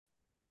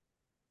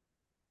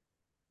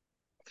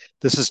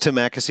This is Tim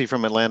Mackesy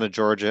from Atlanta,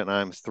 Georgia, and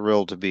I'm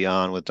thrilled to be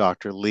on with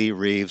Dr. Lee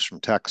Reeves from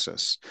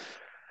Texas.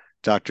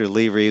 Dr.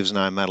 Lee Reeves and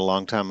I met a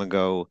long time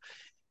ago.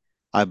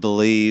 I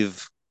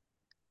believe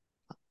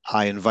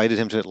I invited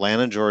him to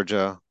Atlanta,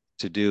 Georgia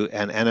to do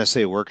an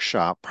NSA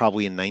workshop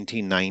probably in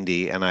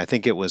 1990, and I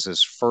think it was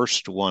his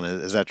first one.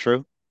 Is that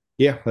true?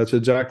 Yeah, that's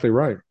exactly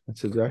right.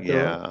 That's exactly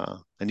right. Yeah.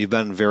 And you've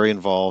been very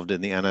involved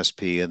in the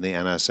NSP and the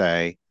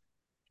NSA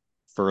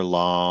for a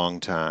long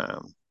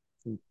time.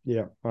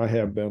 Yeah, I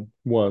have been,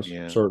 was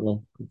Yeah. certainly.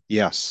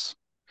 Yes.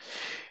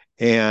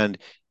 And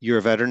you're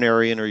a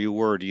veterinarian, or you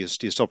were. Do you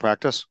still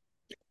practice?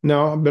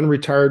 No, I've been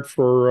retired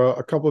for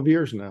a couple of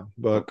years now,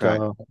 but Okay.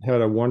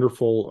 had a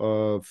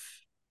wonderful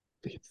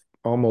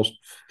almost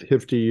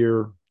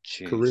 50-year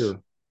Jeez.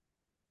 career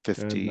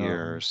 50 and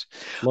years.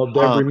 loved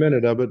Um, every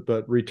minute of it,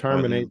 but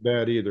retirement on ain't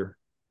bad either.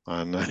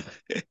 on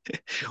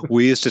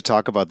we used to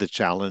talk about the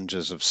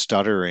challenges of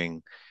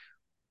stuttering,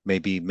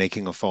 maybe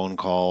making a phone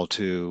call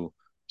to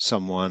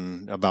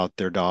someone about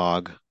their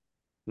dog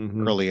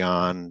Hmm. early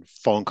on.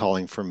 Phone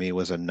calling for me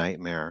was a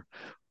nightmare.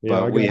 Yeah,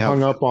 But I we got hung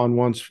have up on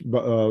once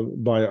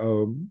by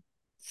a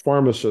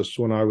pharmacist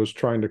when I was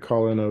trying to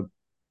call in a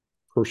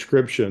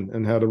prescription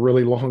and had a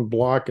really long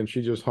block, and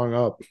she just hung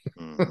up.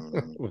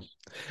 mm,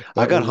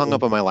 I That got was hung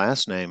up on my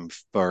last name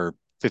for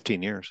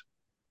 15 years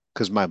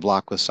because my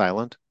block was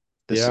silent.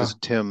 This yeah, is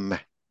Tim.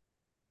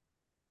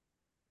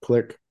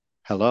 click.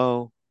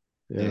 Hello.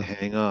 And you Yeah,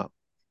 hang up.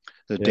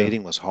 The yeah.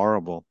 dating was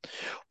horrible.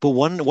 But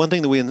one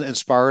thing that we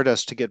inspired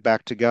us to get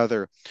back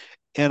together,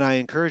 and I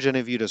encourage any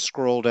of you to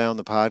scroll down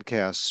the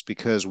podcasts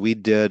because we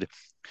did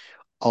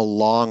a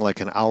long,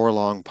 like an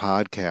hour-long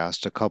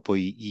podcast a couple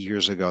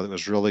years ago that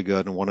was really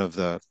good. And one of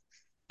the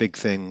big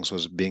things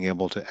was being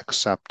able to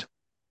accept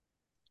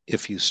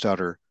if you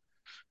stutter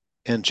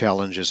and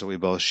challenges that we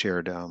both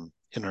shared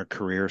in our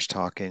careers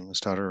talking,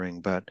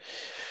 stuttering. But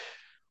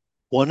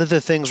one of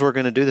the things we're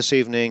going to do this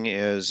evening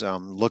is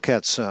look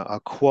at a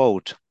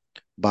quote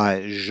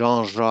by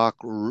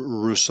Jean-Jacques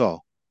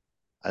Rousseau.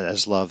 I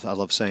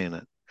love saying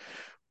it.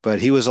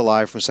 But he was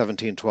alive from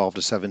 1712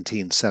 to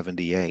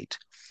 1778.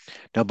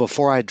 Now,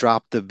 before I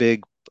drop the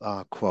big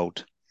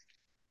quote,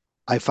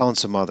 I found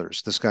some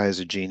others. This guy is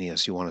a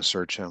genius. You want to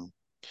search him.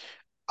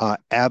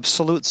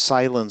 Absolute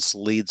silence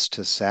leads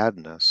to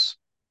sadness.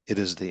 It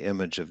is the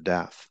image of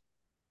death.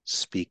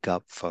 Speak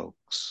up,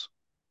 folks.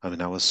 I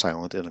mean, I was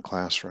silent in a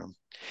classroom.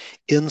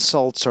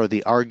 Insults are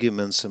the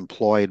arguments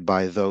employed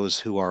by those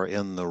who are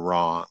in the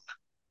wrong.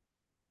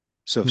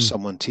 So if Hmm.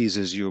 someone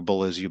teases you or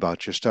bullies you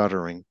about your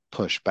stuttering,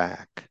 push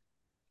back.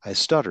 I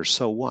stutter,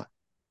 so what?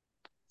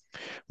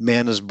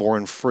 Man is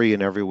born free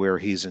and everywhere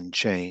he's in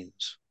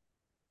chains.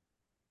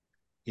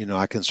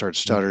 I can start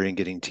stuttering,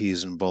 getting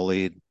teased and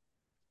bullied,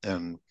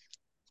 and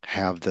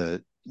have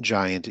the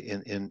giant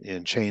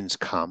in chains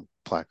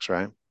complex,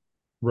 right?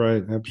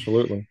 Right,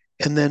 absolutely.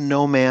 And then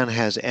no man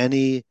has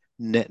any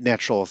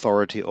natural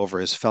authority over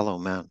his fellow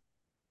men.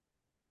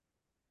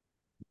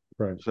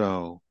 Right.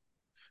 So,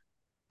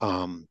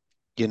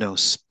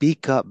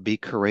 speak up, be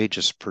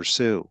courageous,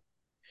 pursue.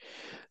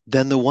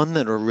 Then the one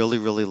that I really,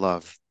 really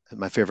love, and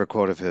my favorite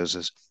quote of his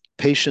is,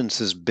 patience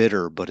is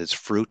bitter, but its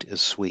fruit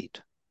is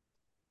sweet.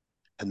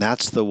 And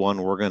that's the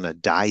one we're going to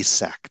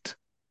dissect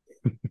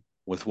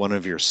with one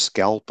of your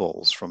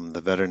scalpels from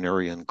the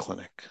veterinarian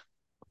clinic.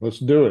 Let's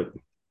do it.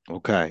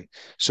 Okay.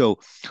 So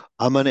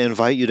I'm going to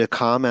invite you to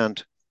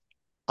comment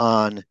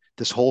on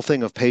this whole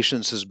thing of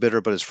patience is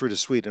bitter, but its fruit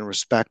is sweet in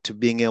respect to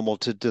being able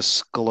to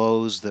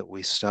disclose that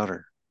we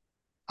stutter.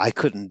 I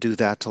couldn't do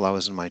that till I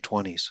was in my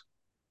 20s.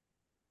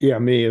 Yeah,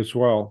 me as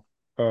well.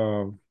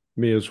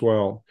 Me as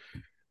well.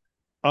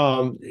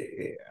 Um,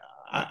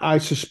 I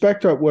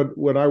suspect that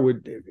what I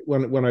would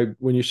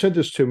when you said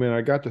this to me and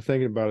I got to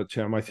thinking about it,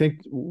 Tim, I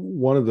think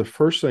one of the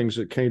first things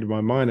that came to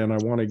my mind, and I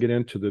want to get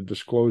into the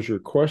disclosure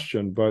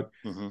question, but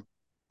Hmm.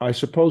 I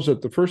suppose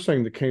that the first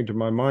thing that came to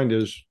my mind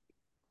is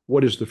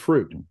what is the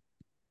fruit?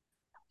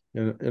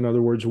 In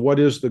other words, what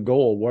is the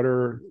goal? What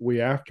are we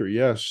after?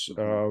 Yes,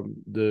 Hmm.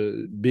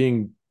 the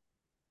being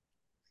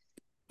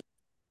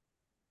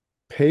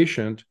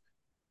patient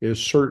is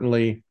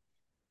certainly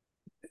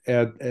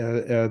at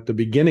the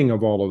beginning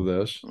of all of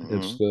this. Hmm.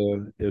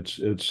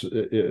 It's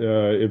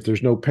if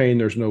there's no pain,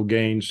 there's no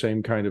gain,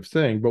 same kind of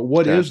thing. But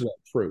what Okay. is that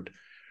fruit?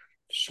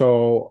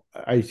 So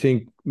I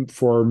think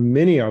for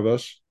many of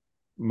us,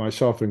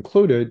 myself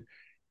included,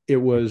 it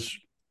was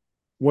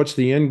what's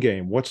the end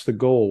game? What's the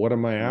goal? What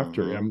am I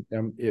after? Hmm.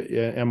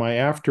 Am I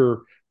after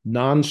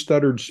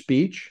non-stuttered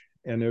speech?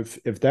 And if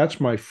that's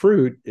my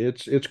fruit,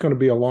 it's going to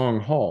be a long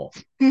haul,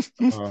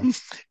 uh,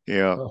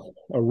 Yeah.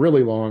 a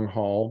really long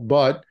haul.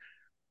 But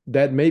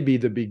that may be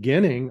the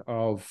beginning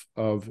of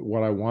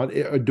what I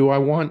want. Do I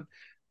want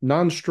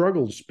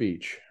non-struggled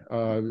speech?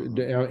 Hmm.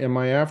 Am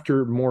I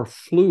after more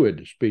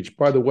fluid speech?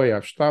 By the way,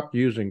 I've stopped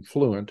using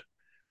fluent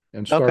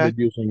and Okay. started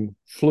using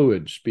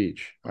fluid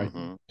speech.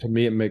 Hmm. To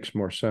me, it makes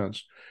more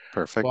sense.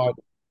 Perfect. But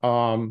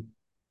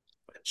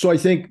so I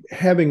think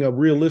having a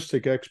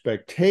realistic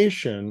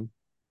expectation,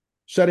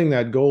 setting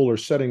that goal or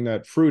setting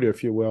that fruit,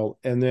 if you will,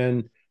 and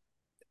then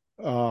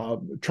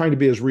trying to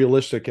be as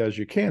realistic as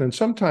you can. And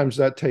sometimes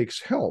that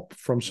takes help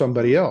from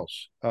somebody Hmm.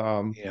 else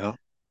Yeah.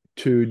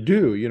 to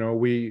do.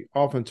 We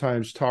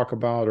oftentimes talk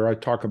about, or I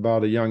talk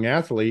about a young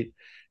athlete.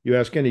 You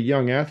ask any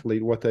young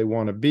athlete what they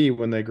want to be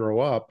when they grow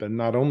up, and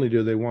not only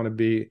do they want to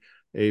be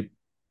a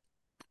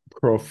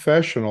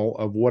professional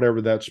of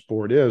whatever that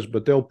sport is,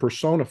 but they'll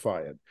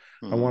personify it.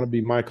 I want Hmm. to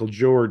be Michael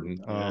Jordan.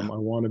 Yeah. I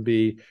want to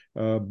be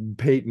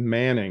Peyton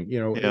Manning.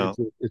 Yeah.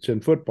 It's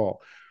in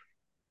football.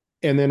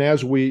 And then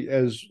as we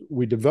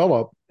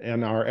develop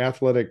and our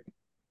athletic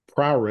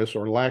prowess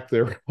or lack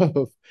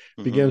thereof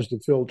Hmm. begins to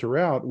filter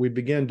out, we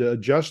begin to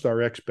adjust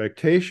our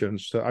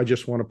expectations to I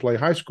just want to play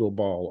high school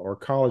ball or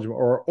college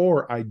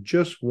or I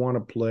just want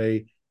to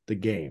play the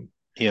game.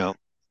 Yeah.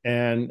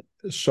 And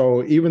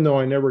so even though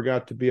I never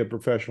got to be a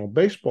professional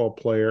baseball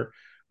player,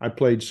 I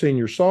played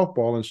senior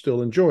softball and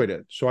still enjoyed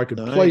it. So I could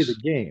play the Nice.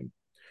 game.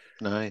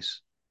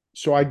 Nice.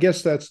 So I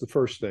guess that's the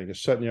first thing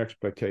is setting the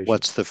expectations.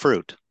 What's the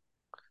fruit? With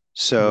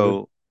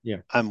So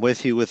yeah, I'm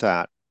with you with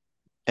that.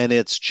 And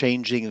it's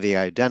changing the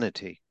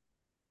identity.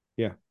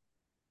 yeah,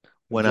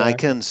 When I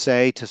exactly. can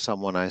say to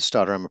someone I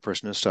stutter, I'm a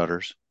person who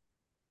stutters,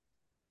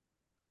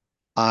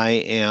 I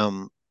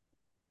am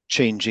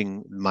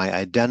changing my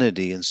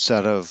identity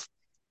instead of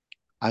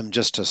I'm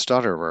just a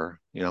stutterer.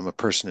 I'm a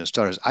person who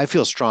stutters. I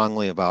feel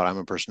strongly about I'm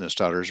a person who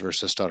stutters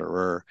versus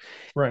stutterer,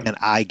 Right. and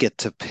I get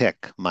to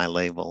pick my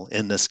label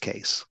in this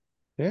case.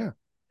 Yeah.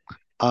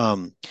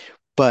 Um,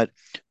 but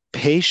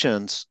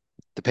patience,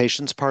 the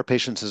patience part,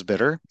 patience is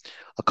bitter.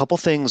 A couple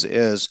things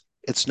is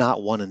it's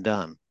not one and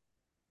done.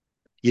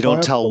 You Oh,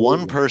 don't tell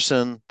one absolutely.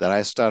 person that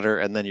I stutter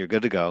and then you're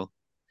good to go.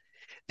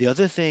 The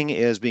other thing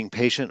is being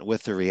patient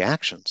with the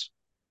reactions.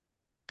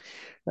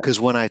 Because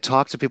when I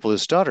talk to people who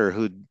stutter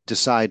who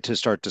decide to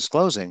start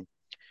disclosing,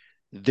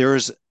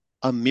 there's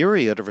a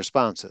myriad of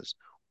responses.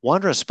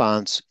 One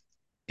response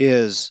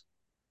is,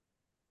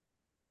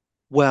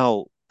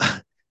 well,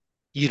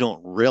 you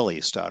don't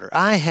really stutter.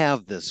 I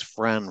have this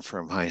friend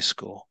from high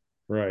school.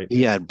 Right.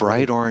 He had Right.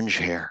 bright orange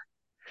hair,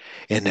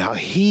 and now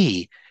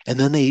and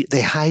then they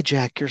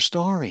hijack your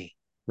story.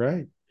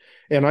 Right.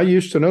 And I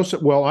used to know,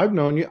 well, I've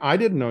known you. I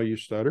didn't know you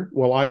stuttered.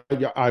 Well,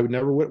 I would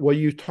never, well,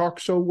 you talk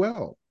so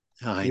well.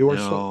 I You are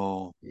so,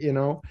 know. you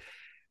know,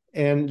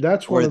 and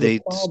that's one Or of the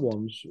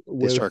problems they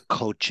with, start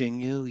coaching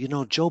you.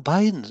 Joe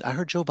Biden. I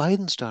heard Joe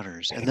Biden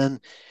stutters, and then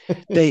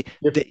they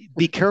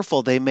be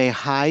careful. They may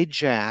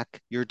hijack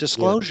your yeah,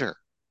 disclosure,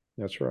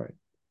 that's right.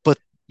 but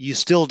you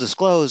still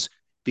disclose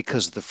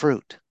because of the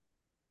fruit.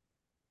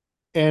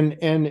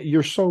 And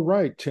you're so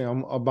right,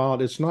 Tim,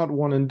 about it's not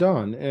one and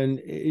done. And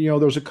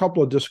there's a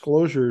couple of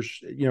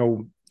disclosures.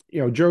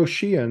 Joe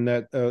Sheehan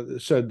that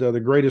said the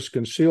greatest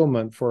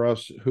concealment for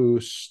us who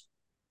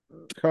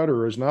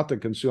stutter is not the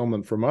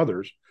concealment from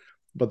others,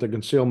 but the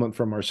concealment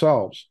from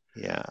ourselves.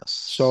 Yes.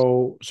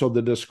 So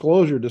the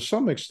disclosure to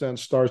some extent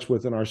starts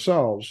within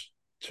ourselves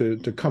to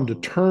come to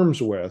Hmm.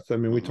 terms with. I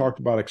mean, we Hmm. talked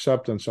about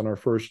acceptance on our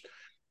first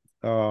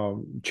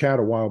chat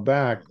a while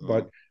back, Hmm.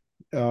 but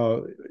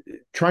uh,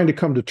 trying to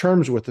come to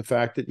terms with the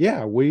fact that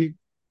yeah, we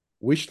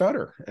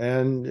stutter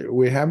and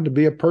we happen to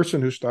be a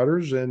person who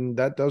stutters, and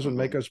that doesn't Hmm.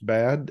 make us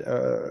bad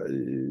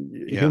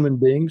Yeah. human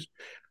beings.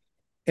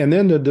 And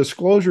then the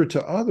disclosure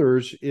to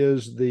others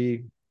is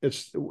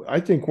it's I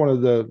think one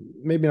of the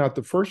maybe not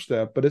the first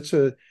step, but it's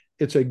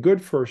a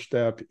good first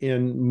step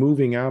in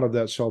moving out of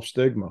that self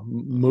stigma,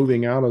 Hmm.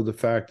 moving out of the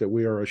fact that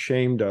we are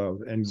ashamed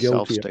of and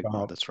Self guilty stigma.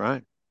 about That's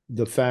right.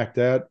 the fact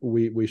that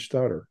we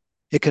stutter.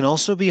 It can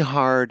also be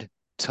hard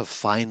to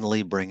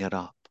finally bring it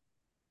up.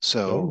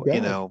 Oh So,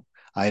 God.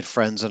 I had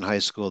friends in high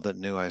school that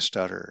knew I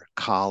stutter,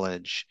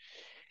 college,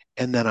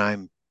 and then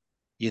I'm,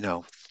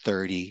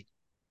 30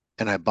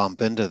 and I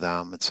bump into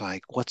them. It's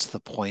like, what's the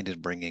point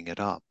in bringing it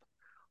up?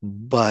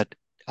 Mhm. But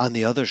on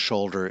the other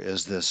shoulder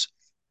is this,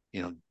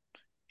 you know,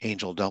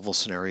 angel devil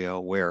scenario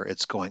where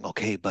it's going,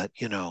 okay, but,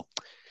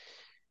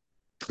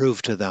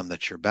 prove to them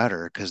that you're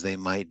better because they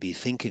might be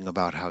thinking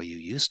about how you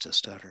used to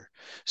stutter.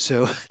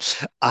 So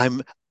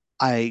I'm,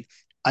 I,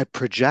 I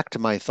project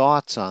my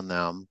thoughts on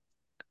them.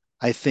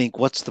 I think,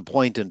 what's the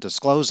point in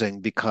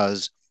disclosing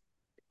because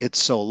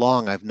it's so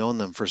long, I've known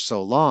them for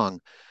so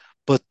long.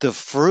 But the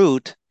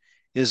fruit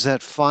is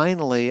that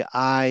finally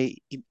I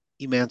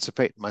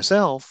emancipate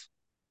myself.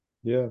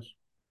 Yes.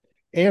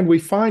 And we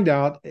find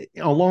out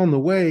along the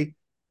way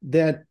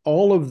that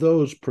all of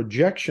those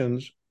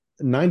projections,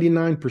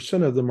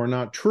 99% of them are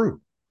not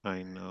true.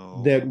 I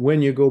That know.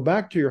 when you go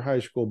back to your high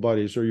school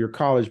buddies or your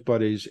college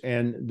buddies,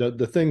 and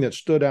the thing that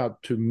stood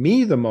out to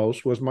me the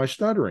most was my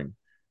stuttering.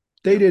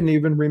 They Yeah, didn't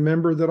even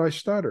remember that I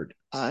stuttered,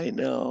 I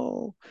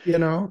know.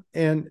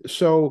 and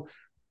so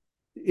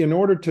in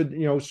order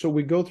to, so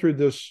we go through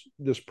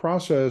this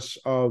process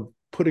of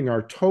putting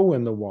our toe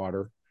in the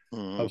water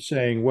Mhm. of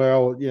saying,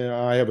 well,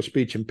 I have a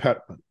speech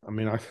impediment. I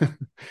mean,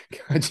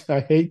 I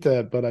hate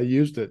that, but I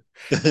used it.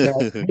 I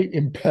hate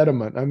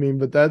impediment. I mean,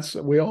 but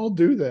we all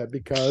do that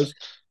because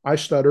I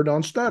stuttered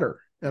on stutter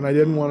and I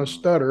didn't want to Mhm.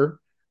 stutter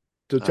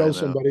to I tell know.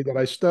 somebody that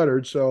I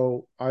stuttered.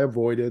 So I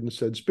avoided and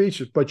said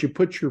speeches. But you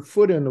put your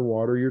foot in the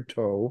water, your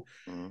toe,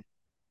 Mm,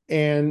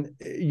 and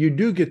you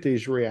do get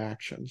these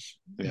reactions.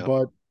 yeah.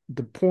 But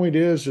the point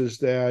is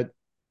that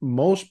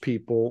most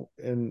people,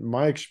 in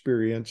my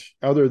experience,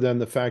 other than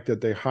the fact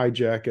that they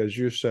hijack, as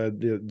you said,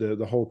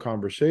 the whole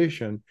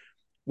conversation,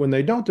 when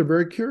they don't, they're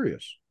very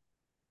curious.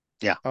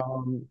 Yeah.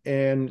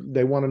 And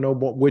they want to know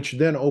what, which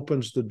then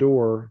opens the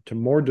door to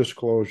more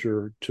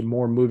disclosure, to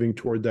more moving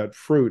toward that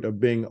fruit of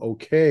being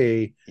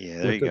okay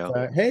Yeah, there with you the go.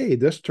 fact, hey,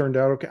 this turned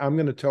out okay. I'm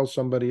going to tell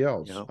somebody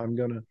else. Yeah. I'm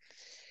gonna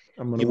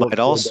You work might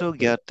toward that also fruit.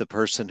 get the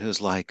person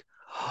who's like,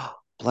 oh,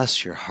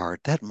 bless your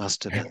heart, that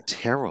must have been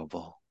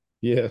terrible.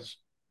 Yes.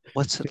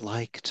 What's it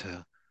like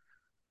to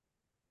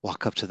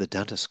walk up to the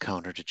dentist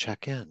counter to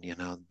check in?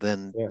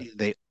 Then Yeah.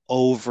 they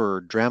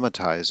over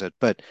dramatize it.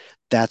 But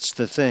that's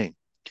the thing.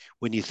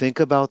 When you think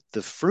about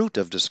the fruit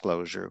of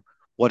disclosure,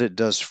 what it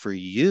does for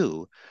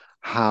you,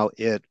 how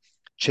it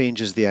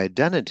changes the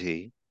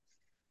identity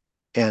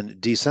and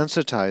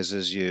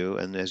desensitizes you,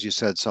 and as you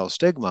said, self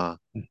stigma,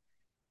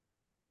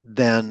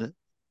 then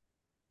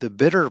the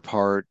bitter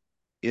part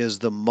is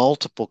the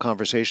multiple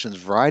conversations,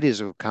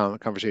 varieties of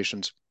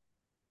conversations,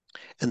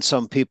 and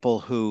some people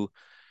who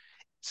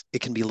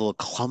it can be a little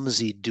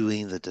clumsy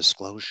doing the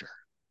disclosure.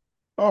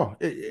 Oh,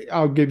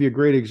 I'll give you a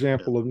great Yeah.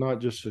 example of not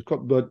just a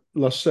club, but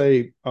let's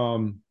say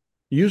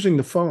using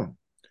the phone.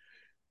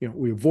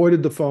 We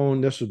avoided the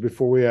phone. This is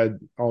before we had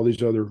all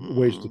these other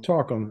ways to Mm,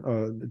 talk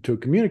on, to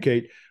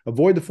communicate.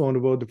 Avoid the phone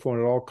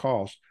at all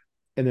costs.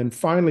 And then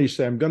finally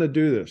say, I'm going to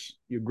do this.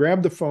 You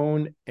grab the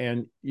phone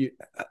and you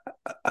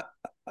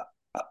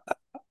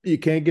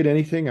can't get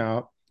anything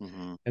out.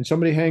 mhm. And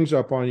somebody hangs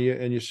up on you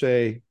and you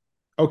say,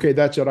 okay,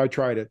 that's it. I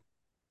tried it.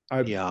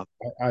 I, Yeah,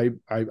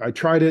 I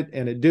tried it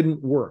and it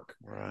didn't work.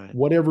 right,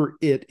 Whatever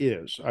it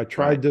is, I right.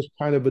 tried this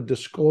kind of a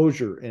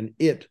disclosure and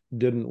it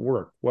didn't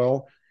work.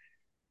 Well,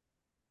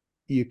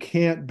 you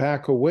can't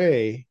back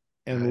away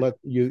and Right. let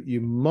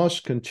you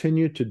must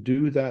continue to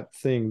do that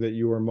thing that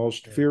you are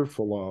most Yeah.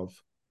 fearful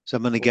of. So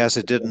I'm going to guess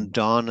it didn't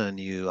dawn on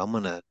you. I'm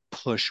going to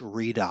push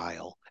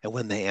redial. And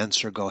when they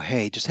answer, go,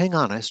 hey, just hang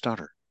on, I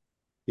stutter.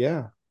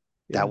 Yeah,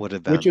 That yeah. would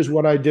have Which been, is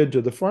what I did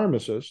to the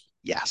pharmacist.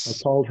 I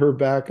yes. called her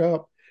back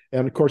up.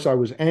 And of course, I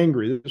was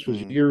angry. This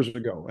was Mm, years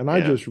ago. And I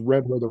yeah. just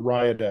read her the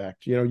riot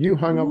act. You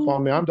hung up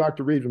on me. Ooh. I'm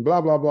Dr. Reeves and blah,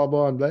 blah, blah,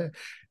 blah.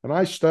 And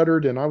I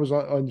stuttered and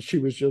and she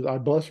was just, I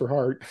bless her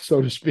heart,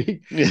 so to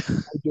speak. Yeah.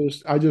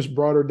 I just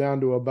brought her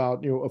down to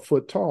about, a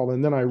foot tall.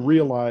 And then I Mhm.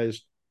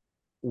 realized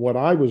what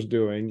I was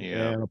doing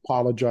Yeah. and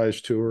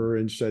apologized to her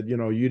and said,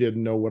 you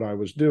didn't know what I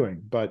was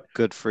doing.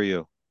 Good for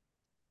you.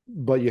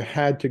 But you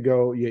had to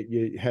go,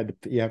 you have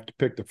to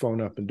pick the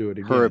phone up and do it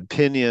Her again.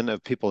 opinion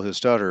of people who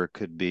stutter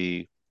could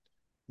be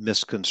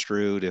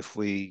misconstrued if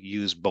we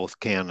use both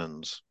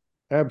canons.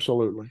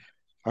 Absolutely.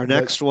 Our But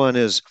next one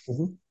is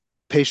mhm,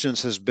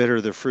 patience is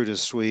bitter, the fruit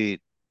is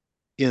sweet.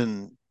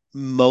 In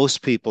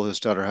most people who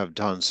stutter have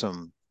done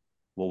some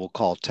what we'll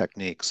call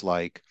techniques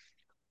like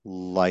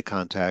light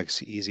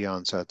contacts, easy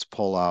onsets,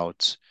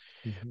 pullouts.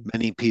 mhm,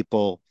 Many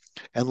people,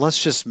 and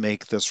let's just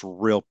make this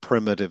real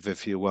primitive,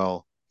 if you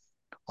will.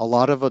 A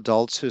lot of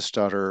adults who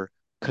stutter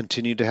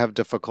continue to have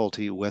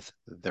difficulty with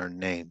their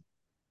name.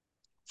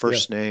 yeah,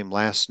 First name,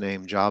 last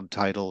name, job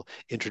title,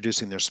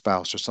 introducing their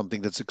spouse, or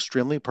something that's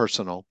extremely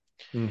personal.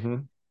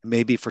 hmm,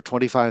 Maybe for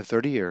 25,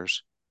 30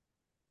 years,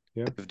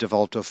 yeah, they've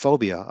developed a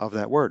phobia of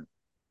that word.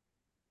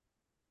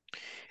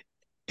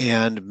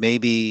 And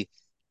maybe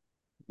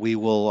we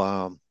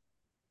will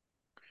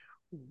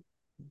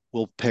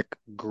pick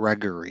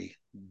Gregory.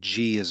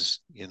 G is,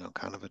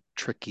 kind of a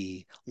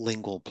tricky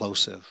lingual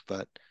plosive,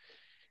 but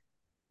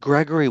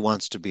Gregory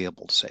wants to be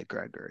able to say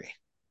Gregory.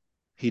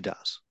 He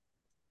does.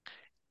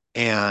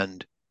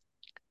 And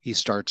he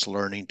starts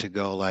learning to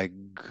go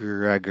like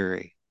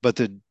Gregory. But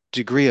the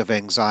degree of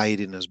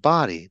anxiety in his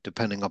body,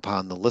 depending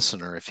upon the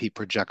listener, if he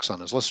projects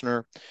on his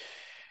listener,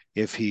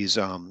 if he's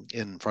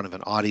in front of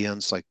an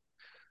audience, like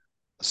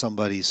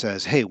somebody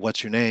says, hey,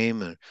 what's your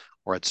name?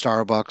 Or at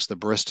Starbucks, the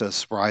barista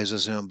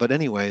surprises him. But,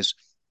 anyways,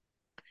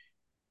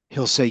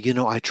 he'll say,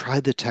 I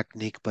tried the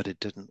technique, but it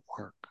didn't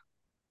work.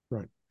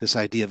 right, This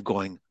idea of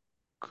going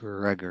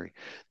Gregory.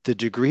 The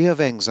degree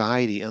of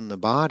anxiety in the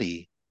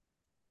body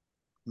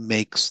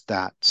makes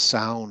that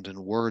sound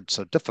and word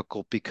so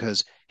difficult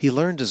because he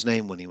learned his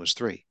name when he was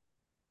 3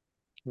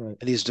 right,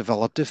 and he's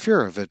developed a fear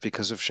of it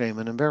because of shame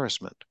and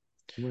embarrassment.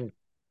 right,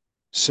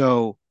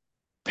 So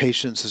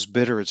patience is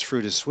bitter, its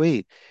fruit is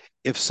sweet.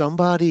 If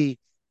somebody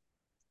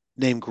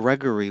named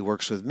Gregory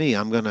works with me,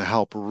 I'm going to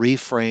help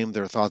reframe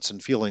their thoughts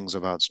and feelings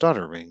about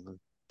stuttering,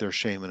 their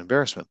shame and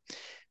embarrassment.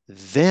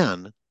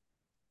 Then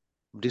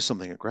do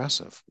something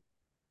aggressive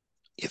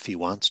if he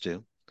wants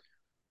to.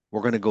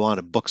 We're going to go on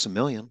to Books a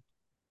Million.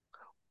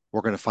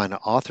 We're going to find an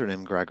author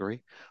named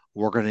Gregory.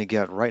 We're going to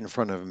get right in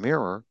front of a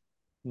mirror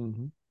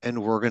hmm.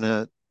 and we're going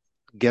to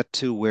get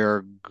to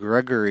where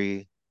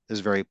Gregory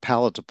is very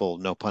palatable,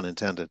 no pun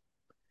intended.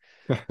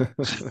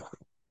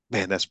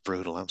 Man, that's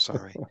brutal. I'm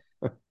sorry.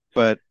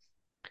 But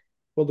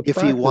Well, the If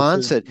he practice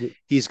wants is, it,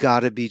 he's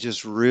got to be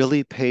just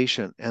really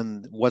patient.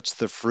 And what's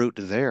the fruit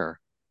there?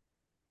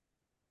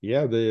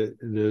 yeah,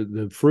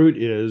 the fruit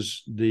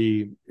is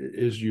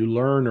you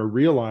learn or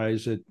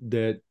realize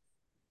that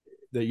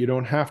you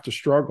don't have to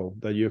struggle,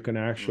 that you can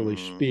actually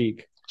Mm,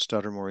 speak,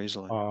 stutter more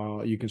easily.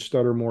 you can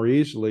stutter more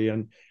easily,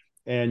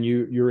 and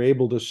you're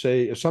able to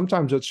say.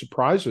 Sometimes it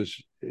surprises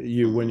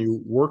you when Hmm.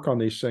 you work on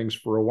these things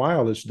for a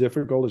while. It's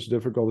difficult, it's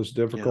difficult, it's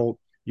Yeah. difficult.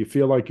 You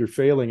feel like you're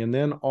failing, and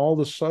then all of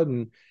a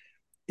sudden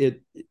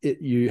it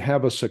you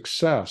have a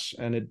success,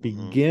 and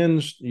Hmm.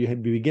 you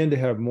begin to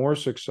have more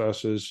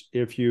successes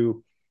Hmm.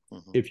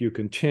 if you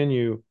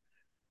continue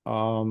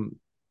um,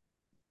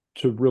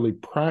 to really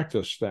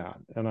practice that.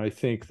 And I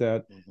think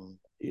that Hmm.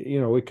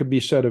 it could be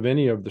said of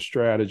any of the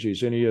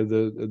strategies, any of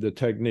the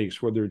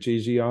techniques, whether it's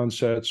easy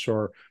onsets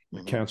or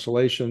Hmm.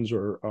 cancellations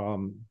or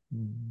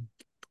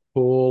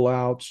pull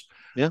outs,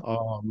 Yeah.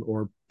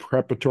 or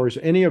preparatories,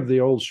 any of the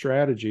old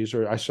strategies,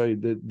 or I say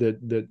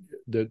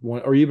that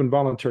one, or even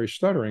voluntary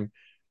stuttering.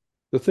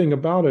 The thing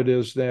about it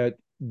is that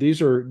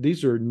these are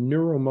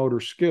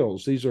neuromotor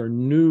skills. These are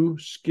new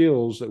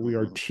skills that we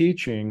are Hmm.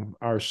 teaching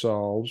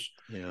ourselves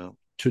Yeah.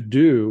 to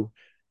do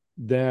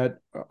that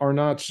are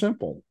not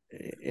simple.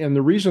 And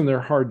the reason they're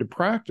hard to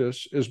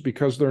practice is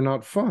because they're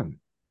not fun.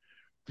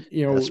 That's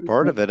You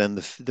part know, of it. And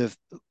the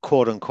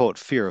quote unquote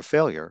fear of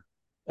failure.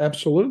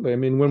 absolutely. I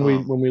mean, when we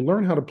Um, when we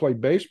learn how to play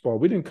baseball,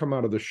 we didn't come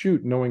out of the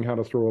chute knowing how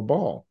to throw a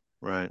ball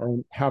right. or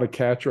how to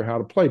catch or how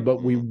to play,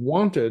 but we Hmm.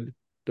 wanted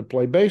to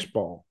play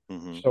baseball.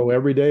 Hmm. So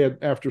every day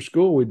after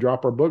school, we'd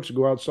drop our books,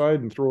 go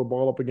outside and throw a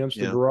ball up against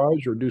the Yeah.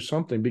 garage or do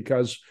something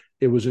because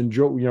it was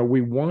enjoy.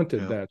 We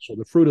wanted Yeah. that. So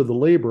the fruit of the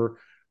labor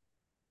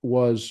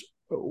was,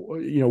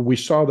 we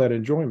saw that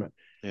enjoyment.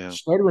 Yeah.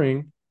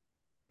 Stuttering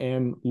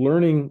and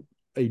learning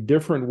a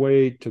different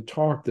way to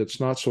talk that's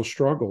not so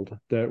struggled,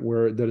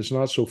 that is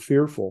not so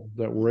fearful,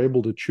 that we're Hmm.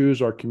 able to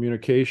choose our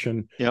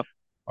communication Yep.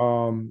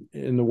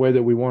 in the way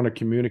that we want to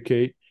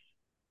communicate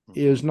Hmm.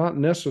 is not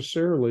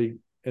necessarily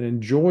an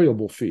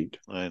enjoyable feat.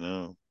 I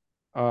know.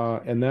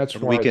 And that's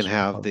And we why can it's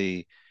have hard.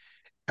 the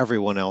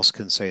everyone else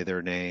can say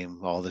their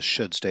name, all the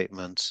should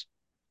statements.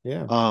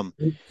 Yeah. Um,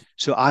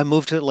 so I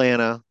moved to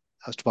Atlanta.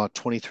 I was about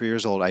 23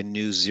 years old. I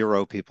knew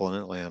zero people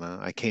in Atlanta.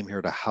 I came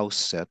here to house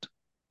sit.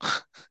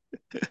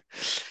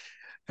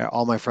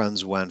 All my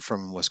friends went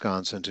from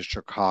Wisconsin to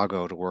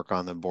Chicago to work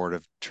on the Board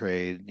of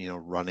Trade,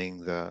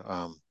 running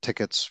the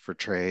tickets for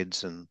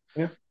trades. And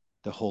Yeah.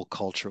 the whole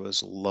culture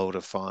was a load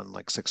of fun,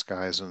 like six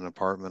guys in an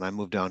apartment. I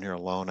moved down here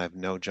alone. I have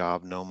no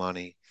job, no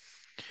money.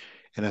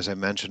 And as I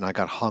mentioned, I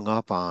got hung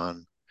up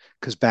on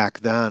because back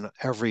then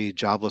every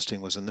job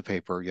listing was in the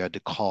paper. You had to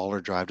call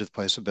or drive to the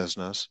place of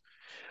business.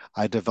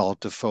 I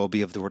developed a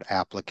phobia of the word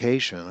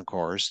application, of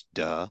course,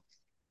 duh.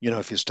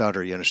 If you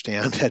stutter, you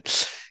understand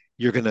that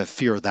you're going to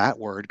fear that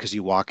word because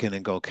you walk in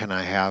and go, "Can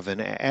I have an?"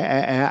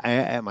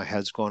 My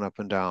head's going up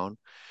and down.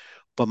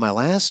 But my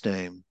last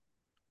name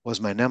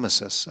was my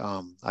nemesis.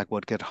 I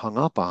would get hung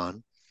up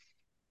on,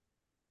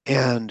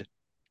 and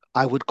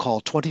I would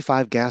call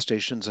 25 gas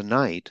stations a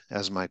night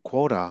as my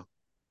quota,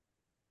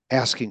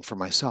 asking for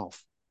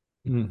myself.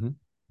 Mm-hmm.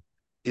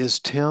 Is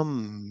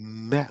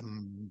Tim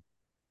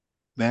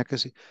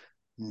Mackesy?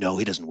 No,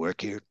 he doesn't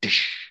work here.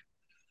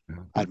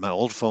 I had my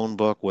old phone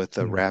book with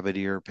the Yeah. rabbit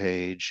ear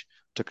page,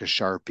 took a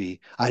Sharpie.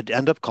 I'd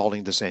end up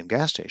calling the same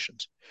gas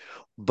stations.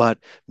 But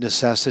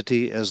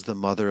necessity is the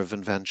mother of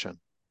invention.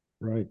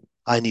 Right.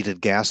 I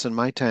needed gas in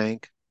my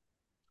tank.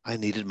 I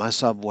needed my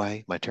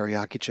Subway, my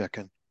teriyaki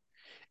chicken,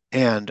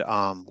 and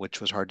which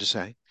was hard to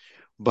say.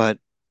 But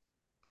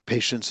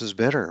patience is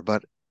bitter.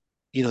 But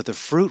the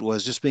fruit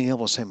was just being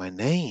able to say my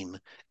name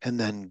and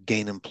then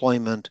gain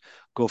employment,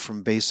 go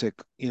from basic,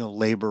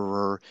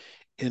 laborer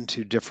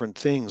into different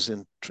things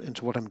and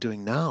into what I'm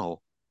doing now.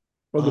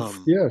 Well,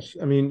 Um, yes,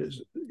 I mean,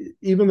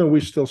 even though we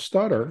still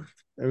stutter,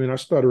 I mean, I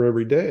stutter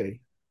every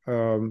day.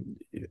 Um,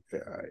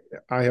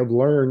 I have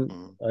learned,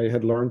 mm, I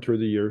had learned through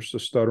the years to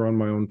stutter on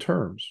my own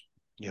terms.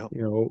 yep.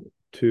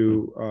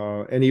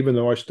 And even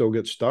though I still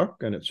get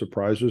stuck, and it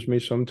surprises me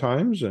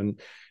sometimes, and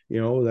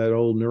that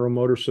old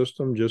neuromotor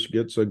system just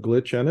gets a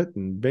glitch in it,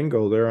 and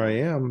bingo, there I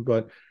Mm, am.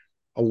 But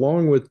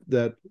along with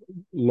that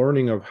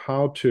learning of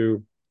how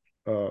to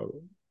uh,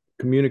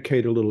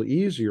 communicate a little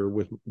easier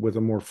with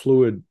a more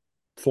fluid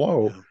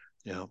flow,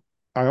 yeah. Yeah.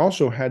 I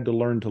also had to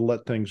learn to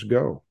let things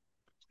go.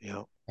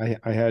 Yeah.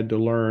 I had to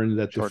learn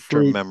that the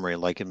Short-term fruit, memory,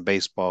 like in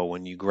baseball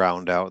when you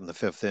ground out in the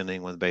fifth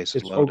inning when the base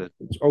is loaded.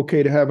 it's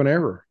okay to have an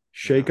error.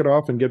 Shake Yeah. it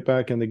off and get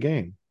back in the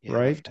game, You have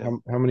right? to.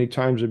 How many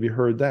times have you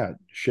heard that?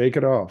 Shake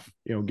it off,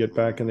 get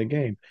back in the Mm,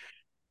 game.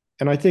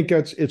 And I think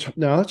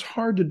that's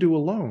hard to do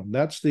alone.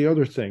 That's the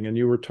other thing. And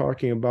you were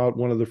talking about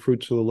one of the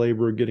fruits of the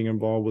labor, getting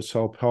involved with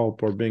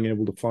self-help or being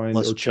able to find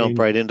let's or jump change,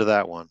 right into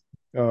that one.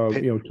 to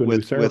a new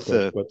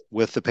therapist. But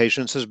With the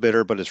patience is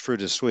bitter, but its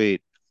fruit is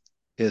sweet.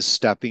 Is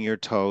stepping your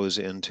toes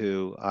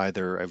into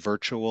either a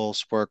virtual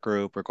sport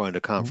group or going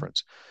to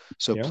conference.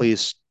 So yeah.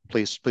 please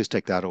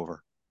take that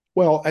over.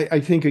 Well, I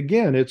think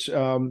again, it's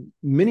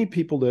many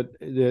people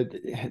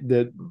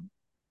that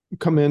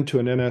come into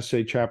an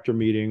NSA chapter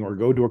meeting or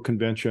go to a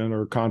convention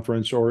or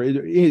conference or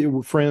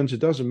friends, it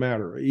doesn't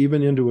matter,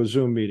 even into a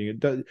Zoom meeting.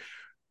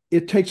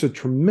 It takes a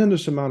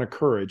tremendous amount of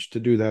courage to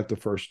do that the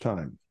first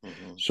time.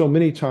 Hmm. So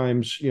many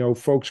times,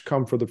 folks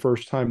come for the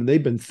first time and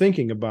they've been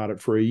thinking about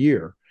it for a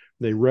year.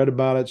 They read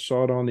about it,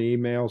 saw it on the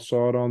email,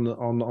 saw it on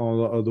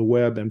the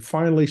web, and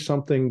finally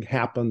something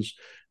happens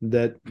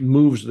that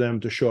moves them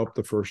to show up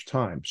the first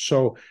time.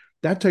 So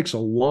that takes a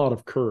lot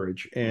of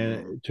courage Hmm.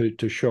 and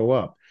to show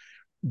up.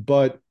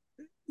 But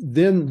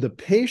then the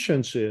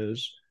patience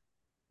is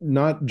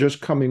not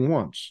just coming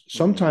once. Hmm.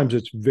 Sometimes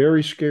it's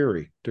very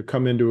scary to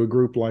come into a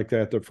group like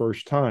that the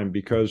first time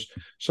because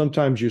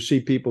sometimes you see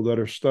people that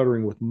are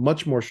stuttering with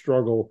much more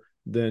struggle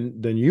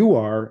than you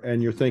are,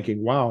 and you're Hmm.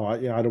 thinking, "Wow, I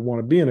don't want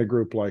to be in a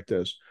group like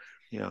this."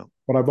 Yeah.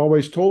 But I've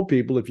always told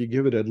people if you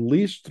give it at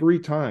least 3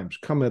 times,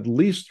 come at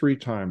least 3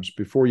 times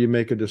before you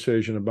make a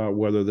decision about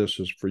whether this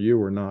is for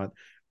you or not.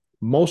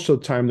 Most of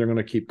the time, they're going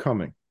to keep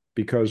coming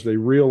because they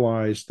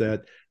realize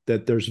that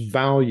there's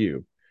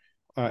value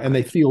and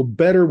they Right. feel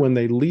better when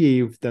they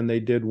leave than they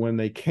did when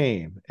they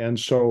came. And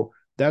so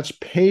that's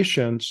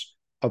patience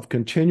of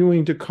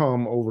continuing to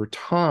come over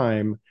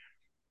time.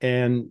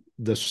 And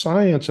the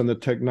science and the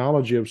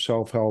technology of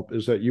self-help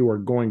is that you are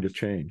going to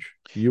change.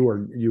 You are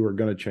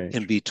going to In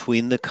change.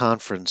 between the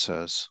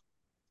conferences,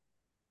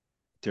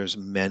 there's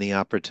many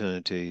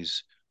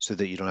opportunities so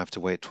that you don't have to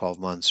wait 12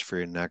 months for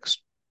your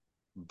next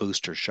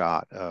booster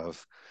shot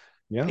of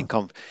Yeah.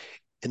 income.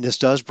 And this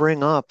does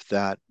bring up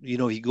that,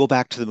 you go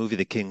back to the movie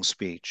The King's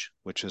Speech,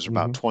 which is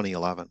about Mm-hmm.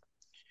 2011.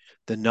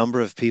 The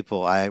number of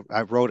people I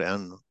wrote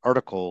an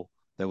article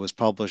that was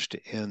published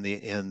in the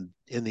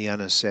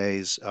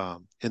NSA's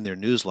in their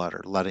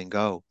newsletter, Letting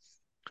Go.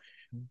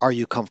 Are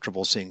you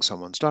comfortable seeing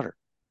someone stutter?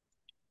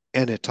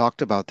 And it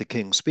talked about the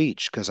King's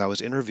Speech because I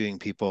was interviewing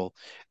people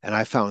and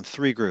I found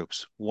three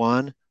groups.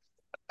 One,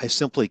 I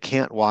simply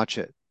can't watch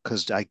it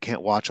because I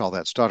can't watch all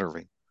that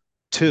stuttering.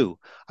 Two,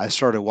 I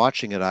started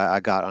watching it, I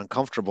got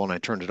uncomfortable and I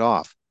turned it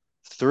off.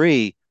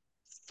 Three,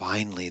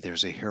 finally,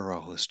 there's a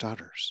hero who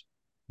stutters.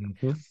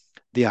 Mm-hmm.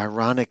 The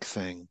ironic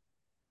thing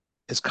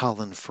is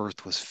Colin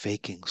Firth was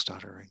faking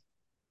stuttering.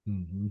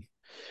 Mm-hmm.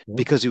 Yeah.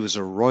 Because he was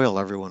a royal,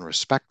 everyone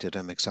respected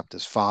him except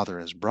his father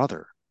and his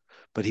brother.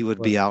 But he would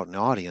Right. be out in the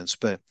audience.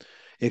 But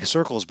it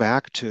circles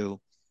back to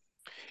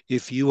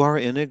if you are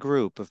in a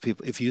group of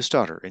people, if you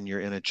stutter and you're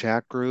in a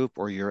chat group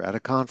or you're at a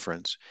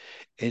conference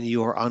and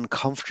you are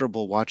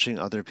uncomfortable watching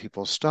other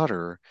people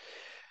stutter,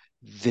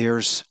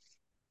 there's,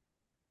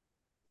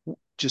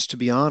 just to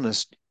be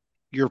honest,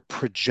 you're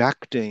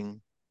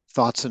projecting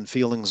thoughts and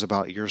feelings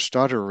about your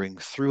stuttering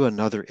through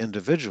another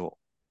individual,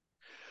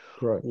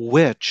 Correct.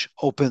 which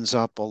opens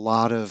up a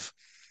lot of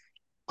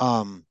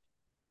um,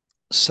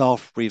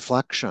 self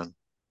reflection.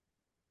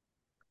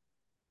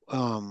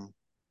 Um,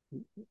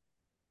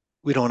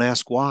 we don't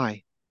ask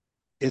why,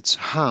 it's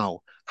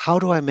how. How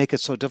do I make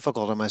it so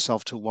difficult on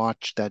myself to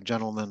watch that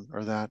gentleman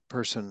or that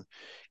person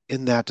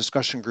in that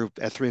discussion group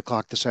at 3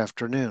 o'clock this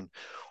afternoon?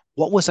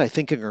 What was I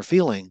thinking or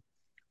feeling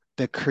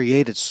that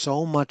created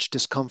so much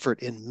discomfort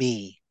in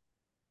me?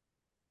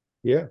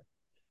 Yeah.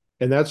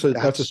 And that's a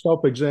That's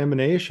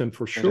self-examination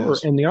for it sure.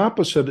 is. And the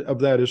opposite of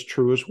that is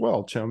true as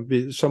well,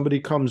 Tim. Somebody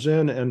comes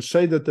in and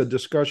say that the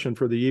discussion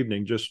for the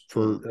evening,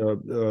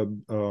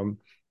 Mm-hmm.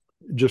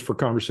 just for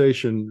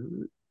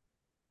conversation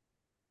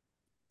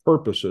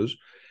purposes,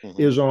 Mm-hmm.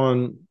 is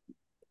on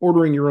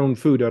ordering your own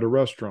food at a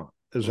restaurant,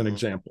 as an Mm-hmm.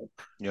 example.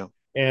 Yeah.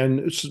 And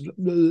it's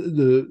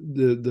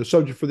the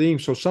subject for the evening.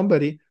 So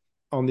somebody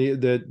on the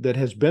that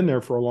has been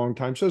there for a long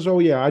time says, "Oh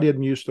yeah, I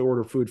didn't used to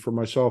order food for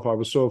myself. I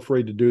was so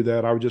afraid to do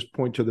that. I would just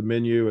point to the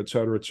menu, et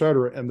cetera, et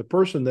cetera." And the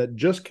person that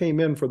just came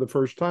in for the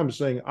first time is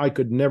saying, "I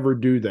could never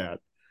do that.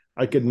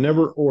 I could Mm-hmm.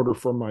 never order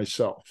for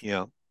myself."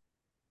 Yeah.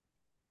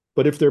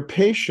 But if they're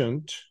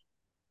patient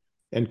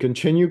and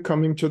continue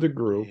coming to the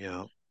group,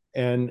 Yeah.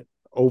 and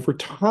over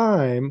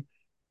time,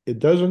 it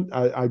doesn't,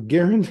 I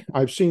guarantee,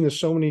 I've seen this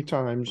so many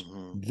times.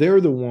 Mm-hmm. They're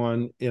the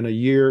one in a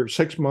year,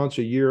 6 months,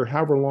 a year,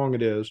 however long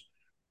it is,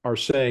 are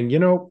saying,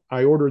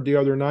 I ordered the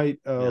other night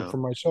Yeah. for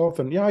myself,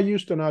 and yeah, I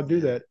used to not do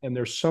Yeah. that. And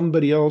there's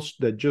somebody else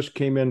that just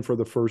came in for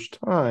the first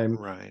time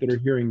that Right. are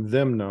hearing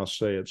them now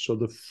say it. So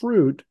the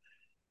fruit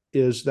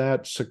is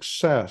that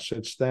success,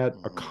 it's that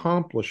Mm-hmm.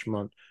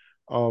 accomplishment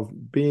of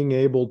being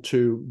able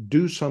to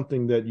do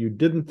something that you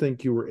didn't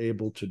think you were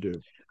able to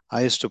do.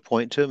 I used to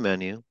point to a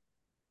menu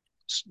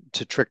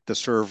to trick the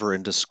server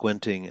into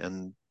squinting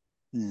and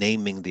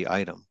naming the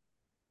item.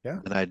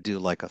 Yeah. And I'd do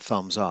like a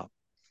thumbs up.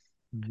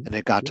 Mm-hmm. And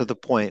it got Yeah. to the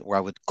point where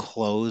I would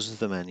close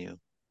the menu,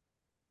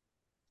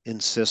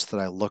 insist that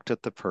I looked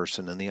at the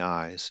person in the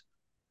eyes,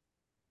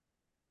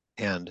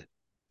 and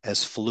as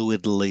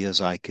fluidly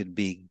as I could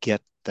be,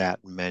 get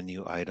that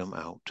menu item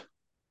out,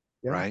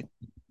 Yeah. right?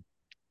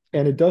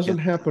 And it Get doesn't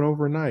the, happen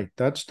overnight.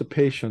 That's the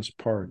patience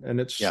part. And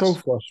it's so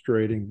yes.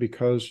 frustrating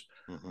because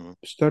Hmm.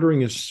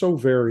 stuttering is so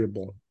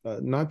variable,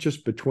 not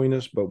just between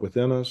us, but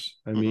within us.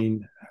 I Hmm.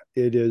 mean,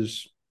 it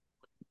is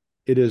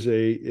it is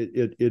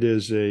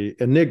a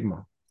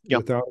enigma Yeah.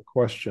 without a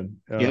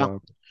question. Yeah.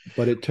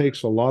 but it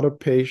takes a lot of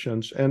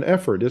patience and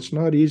effort. It's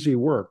not easy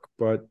work,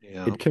 but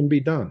Yeah. it can be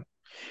done.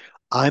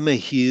 I'm a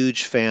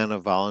huge fan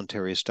of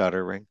voluntary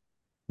stuttering.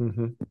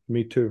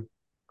 Me too.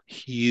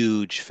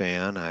 Huge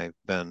fan. I've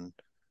been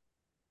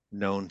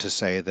known to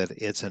say that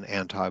it's an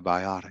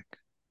antibiotic.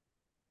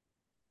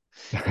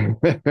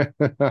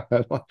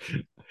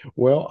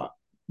 Well,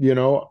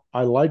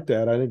 I like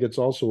that. I think it's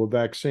also a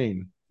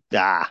vaccine.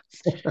 Ah,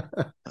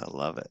 I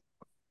love it.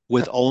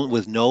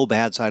 With no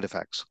bad side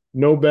effects.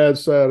 No bad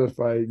side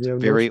effect, no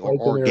Very spike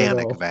in there at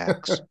organic all.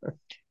 vax.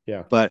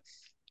 Yeah, But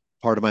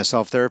part of my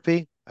self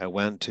therapy, I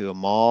went to a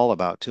mall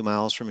about 2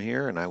 miles from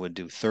here and I would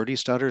do 30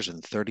 stutters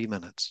in 30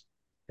 minutes.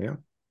 yeah.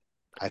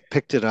 I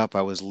picked it up.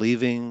 I was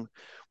leaving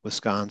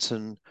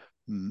Wisconsin,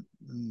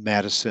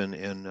 Madison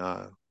in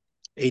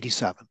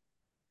 87.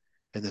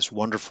 And this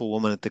wonderful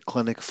woman at the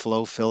clinic,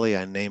 Flo Philly,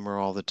 I name her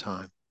all the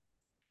time.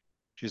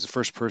 She's the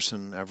first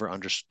person I ever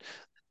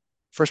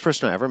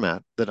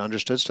met that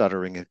understood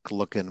stuttering and could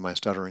look into my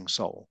stuttering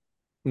soul.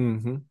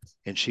 Hmm.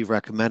 And she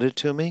recommended it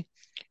to me.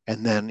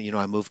 And then,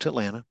 I moved to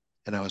Atlanta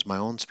and I was my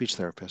own speech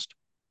therapist.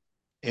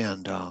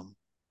 And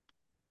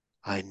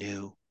I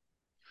knew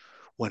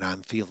when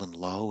I'm feeling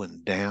low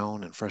and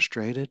down and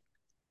frustrated,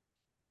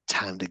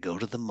 time to go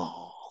to the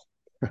mall.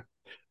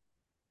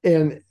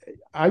 And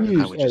I And I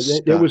used would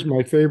just that was stutter.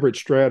 my favorite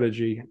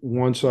strategy.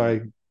 Once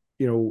Mm.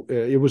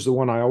 it was the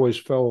one I always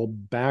fell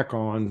back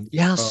on,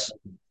 Yes,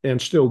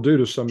 and still do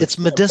to some it's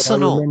extent. But I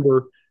medicinal.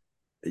 remember,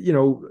 you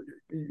know,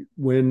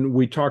 when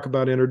we talk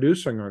about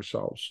introducing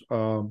ourselves,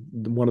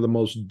 one of the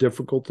most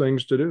difficult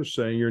things to do is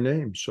saying your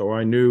name. So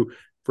I knew,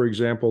 for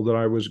example, that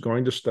I was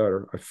going to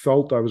stutter. I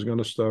felt I was going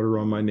to stutter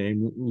on my Mm,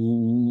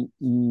 name,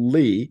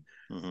 Lee,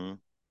 hmm.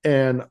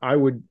 and I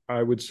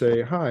would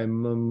say, "Hi,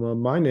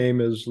 my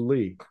name is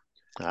Lee,"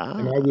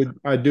 and I Ah, would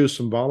I do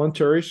some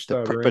voluntary the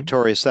stuttering.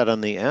 preparatory set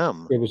on the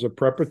M. It was a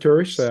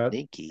preparatory set,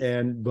 Sneaky.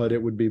 but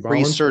it would be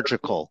voluntary.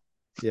 Pre-surgical,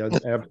 Yeah,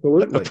 a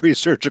absolutely.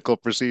 pre-surgical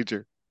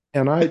procedure.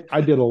 And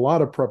I did a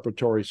lot of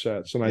preparatory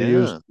sets, and I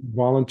used Yeah.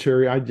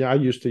 voluntary. I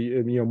used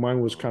to,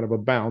 mine was kind of a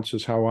bounce,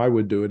 is how I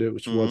would do it. It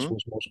was what Mm-hmm.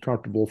 was most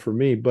comfortable for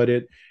me, but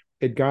it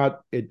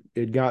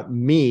got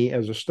me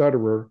as a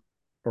stutterer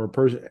or a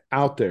person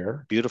out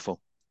there. Beautiful.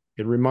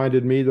 It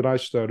reminded me that I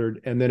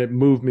stuttered, and then it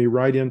moved me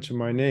right into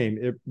my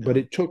name. But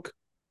Yeah. it took,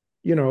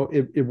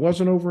 it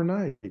wasn't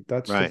overnight.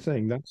 That's the Right.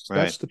 thing. That's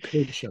Right. the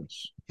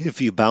patience.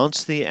 If you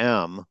bounce the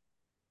M,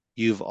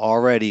 you've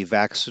already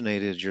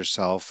vaccinated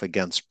yourself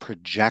against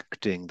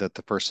projecting that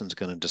the person's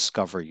going to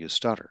discover you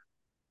stutter.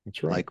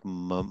 That's right. Like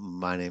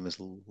my name is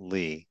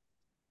Lee.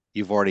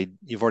 You've already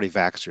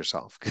vaxxed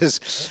yourself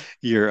because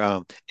you're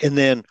and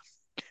then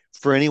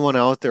for anyone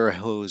out there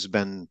who's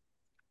been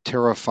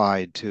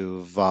terrified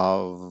to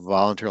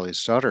voluntarily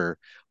stutter,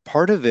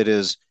 part of it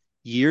is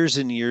years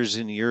and years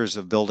and years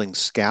of building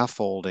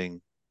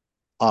scaffolding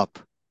up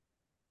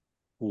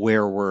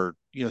where we're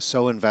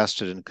so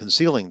invested in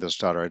concealing the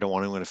stutter. I don't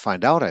want anyone to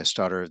find out I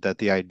stutter. That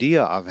the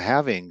idea of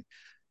having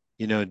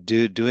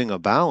doing a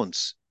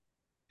bounce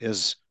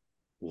is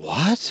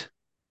what?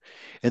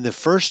 And the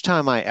first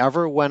time I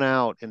ever went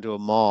out into a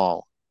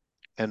mall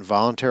and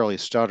voluntarily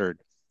stuttered,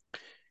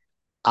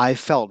 I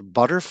felt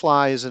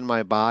butterflies in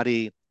my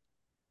body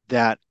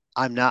that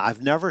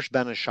I've never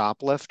been a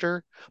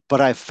shoplifter, but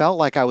I felt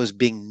like I was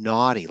being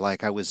naughty,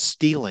 like I was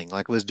stealing,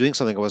 like I was doing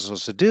something I wasn't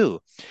supposed to do.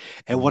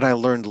 And what Mhm. I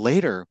learned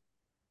later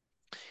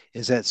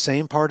is that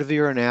same part of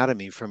your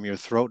anatomy from your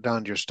throat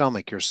down to your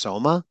stomach, your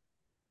soma,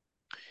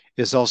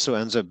 is also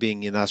ends up being,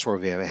 that's where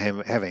we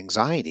have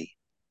anxiety.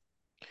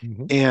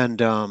 Mhm.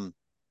 And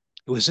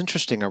it was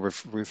interesting. I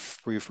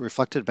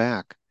reflected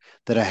back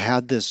that I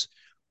had this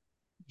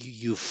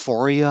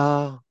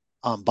euphoria,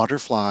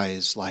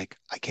 butterflies, like,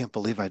 I can't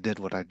believe I did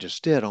what I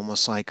just did,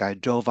 almost like I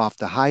dove off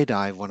the high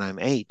dive when I'm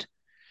 8.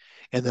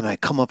 And then I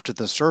come up to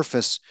the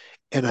surface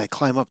and I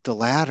climb up the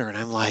ladder and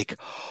I'm like,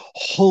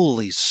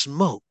 holy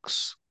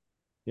smokes,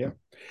 Yeah.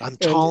 I'm And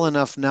tall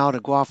enough now to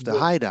go off the the,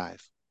 high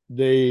dive.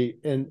 they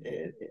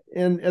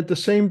and at the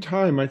same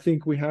time, I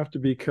think we have to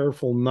be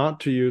careful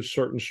not to use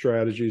certain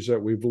strategies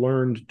that we've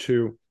learned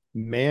to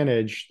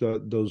manage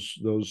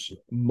those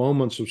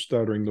moments of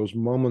stuttering, those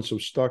moments of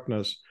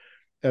stuckness,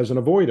 as an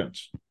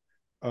avoidance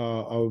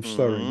of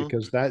stuttering, Hmm.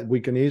 because that we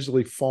can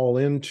easily fall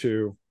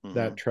into Hmm.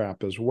 that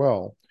trap as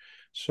well.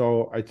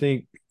 So I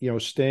think,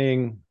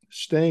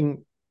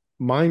 staying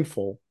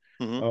mindful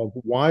Hmm. of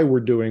why we're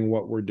doing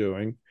what we're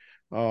doing.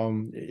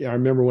 I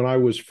remember when I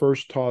was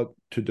first taught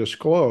to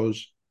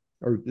disclose,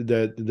 or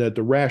that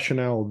the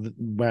rationale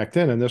back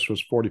then, and this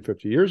was 40,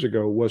 50 years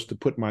ago, was to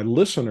put my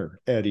listener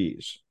at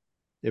ease.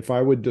 If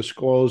I would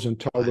disclose and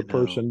tell I the know.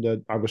 person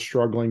that I was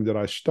struggling, that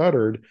I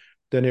stuttered,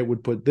 then it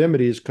would put them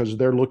at ease because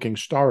they're looking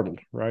startled,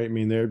 right? I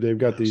mean, they've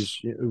got these,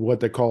 Yes. what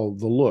they call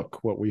the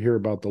look, what we hear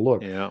about the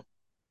look. Yeah.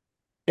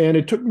 And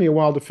it took me a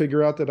while to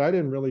figure out that I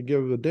didn't really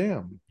give a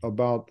damn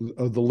about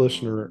the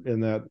listener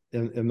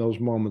Mm-hmm. in those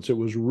moments. It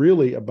was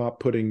really about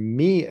putting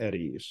me at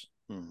ease.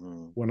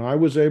 Mm-hmm. When I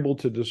was able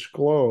to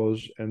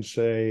disclose and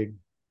say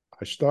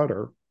I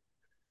stutter,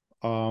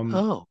 um,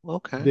 Oh,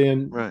 okay.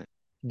 then Right.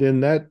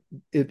 that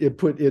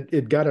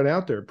it got it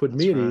out there, put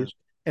me That's at right. ease,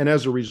 and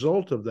as a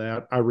result of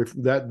that,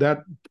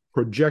 that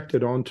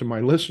projected onto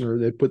my listener,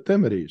 that put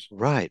them at ease.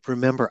 Right.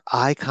 Remember,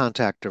 eye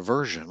contact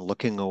aversion,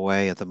 looking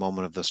away at the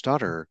moment of the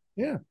stutter,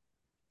 Yeah,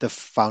 the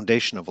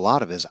foundation of a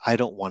lot of it is I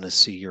don't want to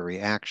see your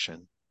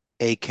reaction,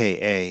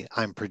 AKA,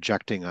 I'm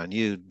projecting on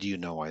you. Do you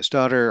know I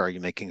stutter? Are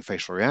you making a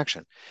facial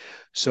reaction?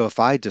 So if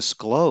I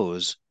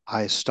disclose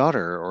I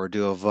stutter or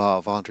do a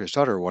voluntary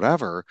stutter or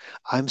whatever,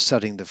 I'm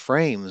setting the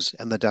frames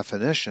and the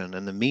definition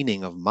and the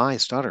meaning of my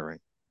stuttering.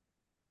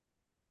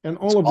 and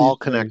It's all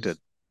connected.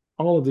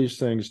 all of these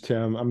things,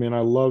 Tim. I mean, I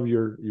love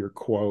your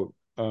quote.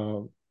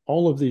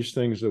 All of these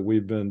things that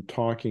we've been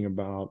talking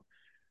about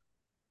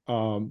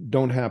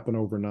don't happen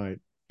overnight.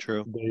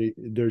 True.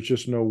 There's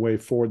just no way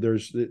forward.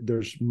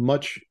 There's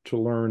much to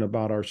learn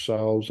about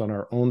ourselves and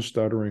our own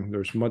stuttering.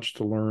 There's much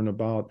to learn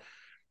about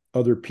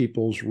other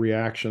people's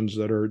reactions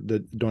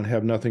that don't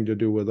have nothing to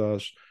do with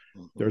us.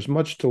 Hmm. There's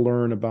much to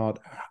learn about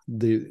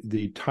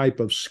the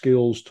type of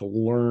skills to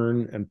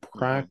learn and Hmm.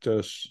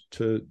 practice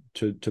to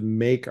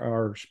make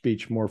our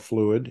speech more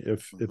fluid,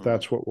 if Hmm.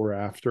 that's what we're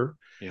after.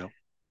 Yeah.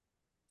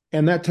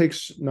 And that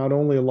takes not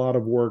only a lot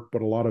of work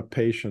but a lot of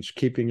patience,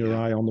 keeping your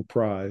Yeah. eye on the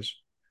prize.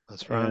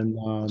 That's right. And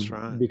That's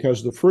right.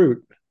 because the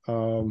fruit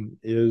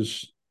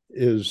is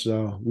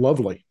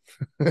lovely.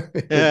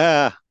 It,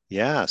 Yeah.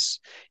 Yes.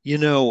 You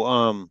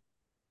know,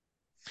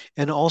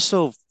 and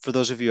also for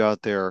those of you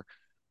out there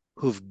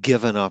who've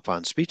given up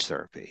on speech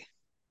therapy,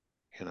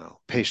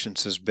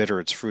 patience is bitter,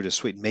 its fruit is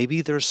sweet.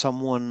 Maybe there's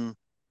someone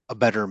a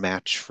better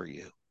match for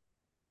you.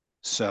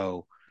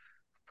 So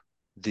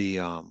the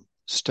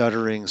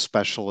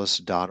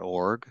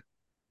stutteringspecialist.org,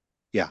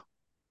 yeah,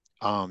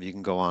 you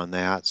can go on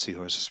that, see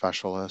who's a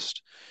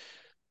specialist.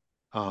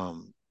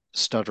 Um,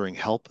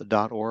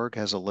 stutteringhelp.org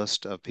has a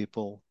list of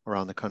people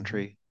around the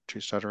country to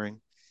stuttering.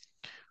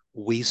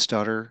 We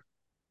Stutter,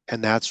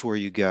 and that's where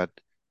you get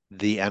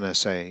the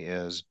NSA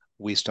is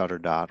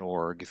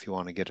westutter.org if you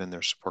want to get in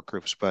their support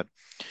groups. But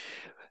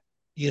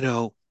you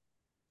know,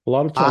 a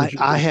lot of I times you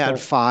I can had tell.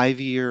 5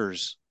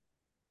 years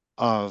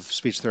of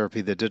speech therapy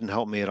that didn't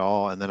help me at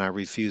all, and then I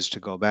refused to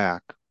go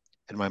back.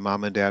 And my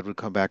mom and dad would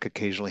come back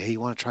occasionally. Hey,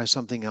 you want to try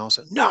something else?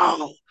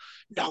 No,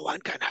 no one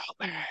can help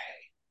me.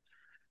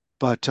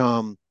 But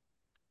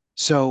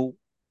so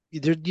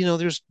there,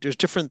 there's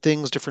different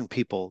things, different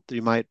people that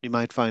you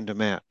might find a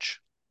match.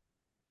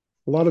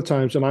 A lot of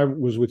times, and I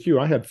was with you,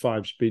 I had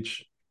five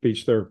speech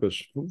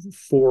therapists,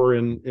 four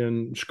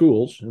in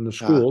schools, in the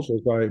Ah, schools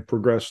as I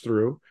progressed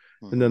through.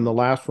 And then the mm-hmm,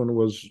 last one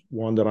was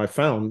one that I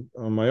found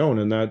on my own,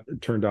 and that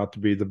turned out to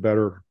be the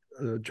better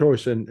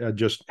choice. And I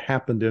just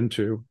happened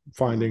into mm-hmm.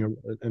 finding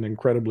an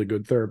incredibly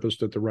good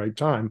therapist at the right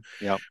time,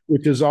 Yep.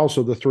 which is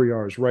also the three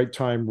R's: right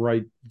time,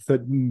 right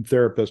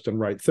therapist, and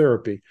right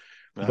therapy.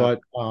 Ah, But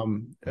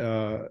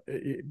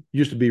it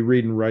used to be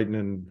reading, writing,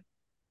 and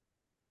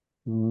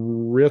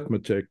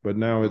arithmetic, but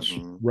now it's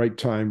mm-hmm. right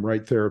time,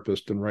 right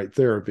therapist, and right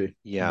therapy. But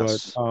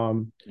Yes.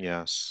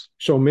 Yes.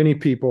 so many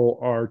people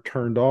are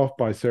turned off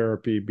by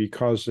therapy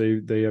because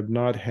they have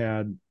not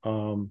had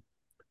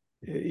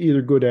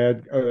either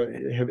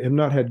have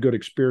not had good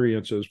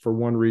experiences for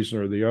one reason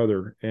or the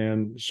other,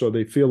 and so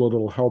they feel a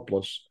little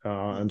helpless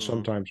and Mm-hmm.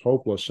 sometimes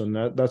hopeless, and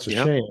that's a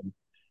Yep. shame.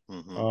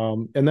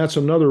 Mm-hmm. And that's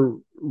another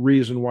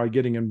reason why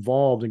getting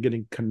involved and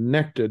getting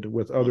connected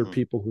with other Mm-hmm.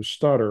 people who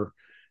stutter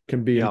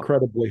can be Yep.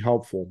 incredibly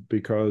helpful,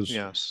 because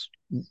Yes.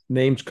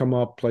 names come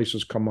up,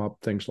 places come up,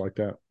 things like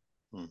that.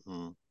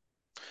 Mm-hmm.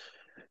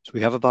 So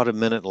we have about a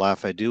minute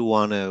left. I do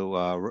want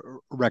to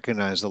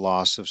recognize the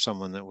loss of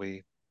someone that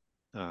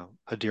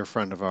a dear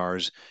friend of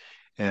ours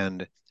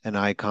and an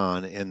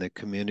icon in the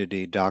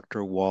community.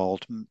 Dr.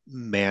 Walt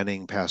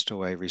Manning passed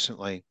away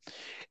recently.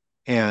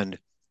 And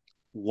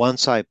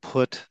once I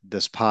put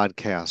this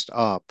podcast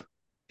up,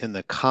 in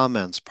the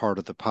comments part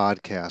of the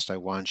podcast, I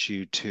want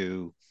you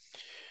to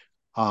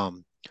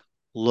um,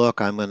 look.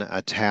 I'm going to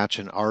attach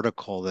an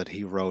article that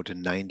he wrote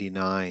in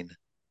 '99.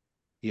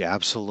 You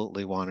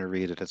absolutely want to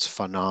read it. It's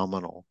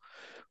phenomenal.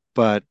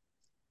 But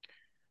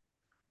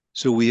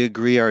so we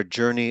agree our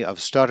journey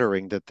of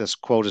stuttering that this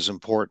quote is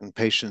important.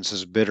 Patience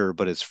is bitter,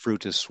 but its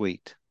fruit is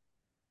sweet.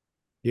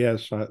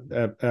 Yes,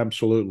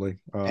 absolutely.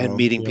 And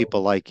meeting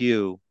people like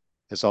you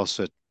is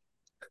also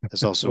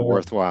Well,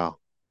 worthwhile.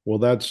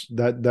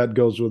 that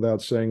goes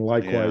without saying.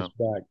 Likewise,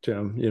 Yeah, back,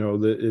 Tim.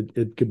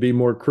 It could be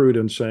more crude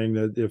in saying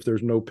that if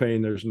there's no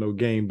pain, there's no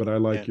gain. But I yeah,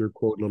 like your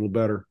quote a little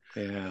better.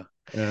 yeah.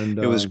 And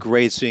It was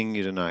great seeing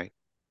you tonight.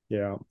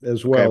 yeah,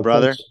 as Okay, well.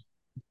 brother.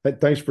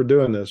 Thanks for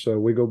doing this.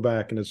 We go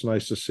back, and it's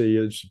nice to see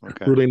you. It's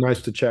Okay, really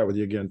nice to chat with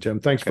you again, Tim.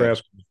 Thanks for okay.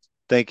 asking.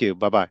 Thank you.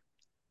 Bye bye.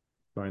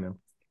 Bye now.